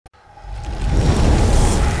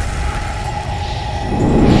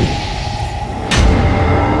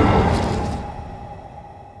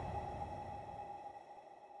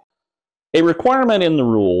A requirement in the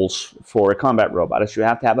rules for a combat robot is you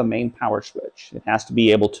have to have a main power switch. It has to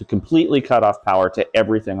be able to completely cut off power to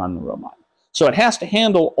everything on the robot. So it has to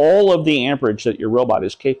handle all of the amperage that your robot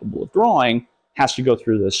is capable of drawing, has to go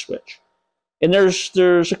through this switch. And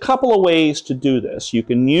there's a couple of ways to do this. You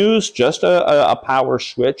can use just a power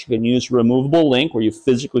switch. You can use a removable link where you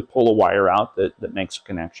physically pull a wire out that makes a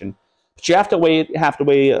connection. But you have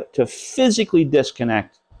to physically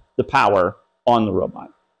disconnect the power on the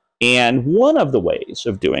robot. And one of the ways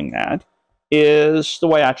of doing that is the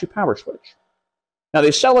Whyachi power switch. Now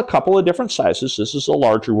they sell a couple of different sizes. This is a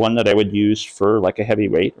larger one that I would use for like a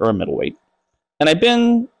heavyweight or a middleweight. And I've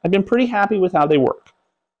been pretty happy with how they work.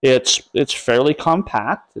 It's fairly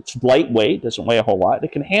compact. It's lightweight. Doesn't weigh a whole lot.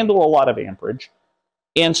 It can handle a lot of amperage,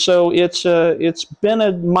 and so it's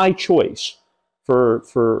been my choice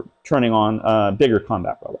for turning on bigger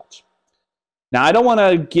combat robots. Now I don't want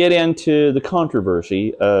to get into the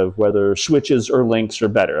controversy of whether switches or links are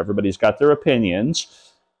better. Everybody's got their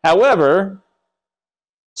opinions. However,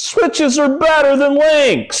 switches are better than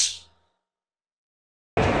links.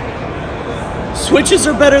 Switches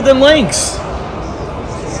are better than links.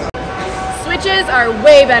 Switches are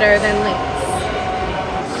way better than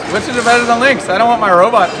links. Switches are better than links. I don't want my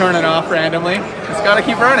robot turning off randomly. It's got to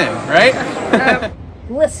keep running, right?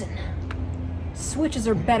 Listen, switches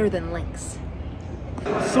are better than links.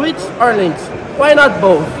 Switch or links? Why not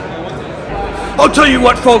both? I'll tell you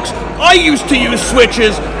what, folks, I used to use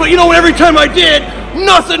switches, but you know, every time I did,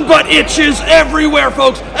 nothing but itches everywhere,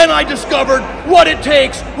 folks, and I discovered what it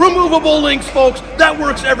takes. Removable links, folks, that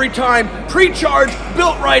works every time. Pre-charged,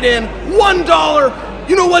 built right in, $1.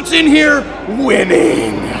 You know what's in here?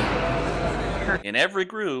 Winning. In every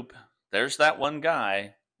group, there's that one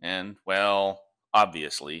guy, and, well,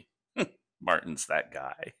 obviously, Martin's that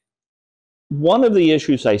guy. One of the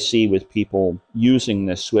issues I see with people using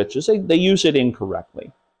this switch is they use it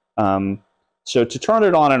incorrectly. So to turn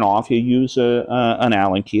it on and off, you use an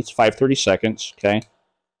Allen key. It's 5/30 seconds, okay?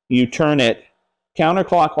 You turn it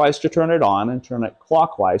counterclockwise to turn it on and turn it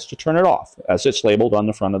clockwise to turn it off, as it's labeled on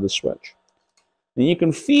the front of the switch. And you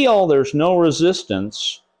can feel there's no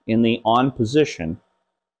resistance in the on position.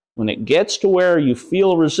 When it gets to where you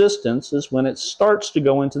feel resistance is when it starts to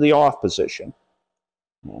go into the off position.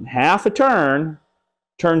 And half a turn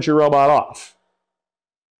turns your robot off.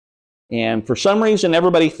 And for some reason,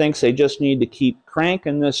 everybody thinks they just need to keep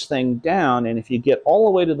cranking this thing down. And if you get all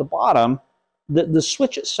the way to the bottom, the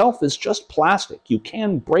switch itself is just plastic. You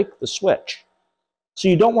can break the switch. So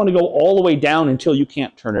you don't want to go all the way down until you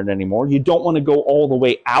can't turn it anymore. You don't want to go all the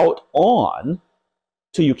way out on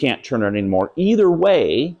till you can't turn it anymore. Either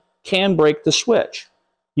way can break the switch.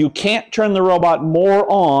 You can't turn the robot more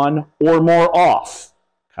on or more off.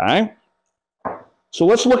 Okay? So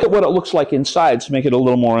let's look at what it looks like inside to make it a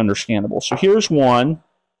little more understandable. So here's one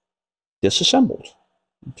disassembled.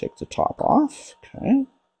 Take the top off. Okay.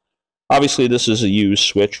 Obviously, this is a used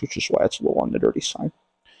switch, which is why it's a little on the dirty side.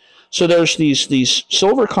 So there's these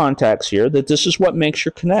silver contacts here that this is what makes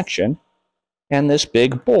your connection, and this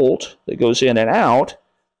big bolt that goes in and out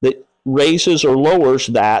that raises or lowers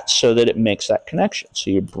that so that it makes that connection. So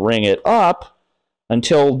you bring it up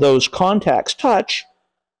until those contacts touch,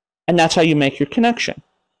 and that's how you make your connection.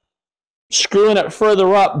 Screwing it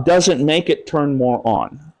further up doesn't make it turn more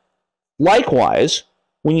on. Likewise,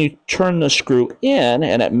 when you turn the screw in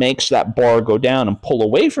and it makes that bar go down and pull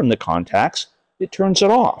away from the contacts, it turns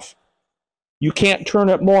it off. You can't turn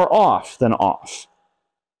it more off than off.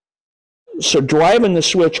 So driving the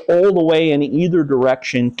switch all the way in either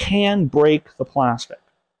direction can break the plastic.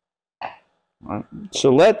 All right.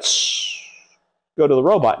 So let's go to the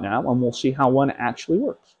robot now and we'll see how one actually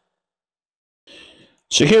works.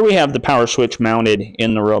 So here we have the power switch mounted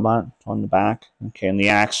in the robot on the back. Okay, and the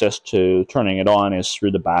access to turning it on is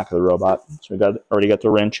through the back of the robot. So we've already got the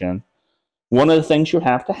wrench in. One of the things you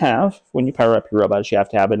have to have when you power up your robot is you have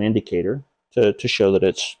to have an indicator to show that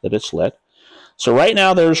it's lit. So right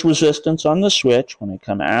now there's resistance on the switch. When I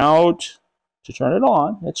come out to turn it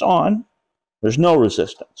on, it's on. There's no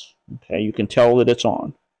resistance. Okay, you can tell that it's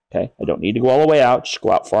on. Okay, I don't need to go all the way out, just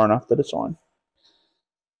go out far enough that it's on.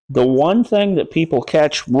 The one thing that people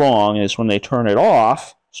catch wrong is when they turn it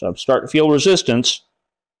off, so I'm starting to feel resistance,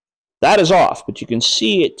 that is off, but you can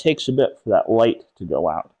see it takes a bit for that light to go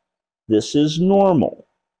out. This is normal.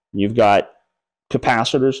 You've got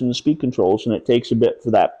capacitors in the speed controls, and it takes a bit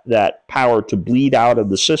for that power to bleed out of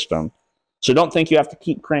the system. So don't think you have to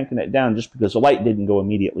keep cranking it down just because the light didn't go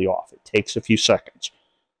immediately off. It takes a few seconds.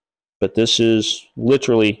 But this is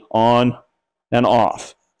literally on and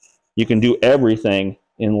off. You can do everything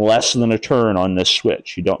in less than a turn on this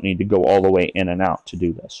switch. You don't need to go all the way in and out to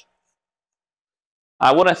do this.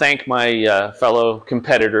 I want to thank my fellow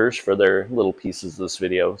competitors for their little pieces of this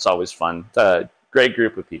video. It's always fun. It's a great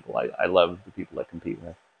group of people. I love the people that compete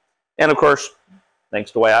with. And of course, thanks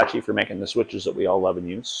to Whyachi for making the switches that we all love and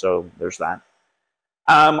use. So there's that.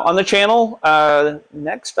 On the channel,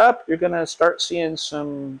 next up, you're going to start seeing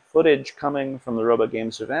some footage coming from the Robot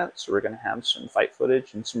Games event. So we're going to have some fight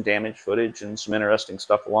footage and some damage footage and some interesting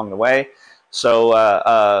stuff along the way.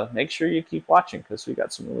 So make sure you keep watching because we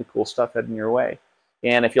got some really cool stuff heading your way.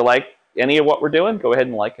 And if you like any of what we're doing, go ahead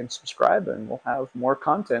and like and subscribe, and we'll have more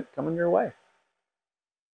content coming your way.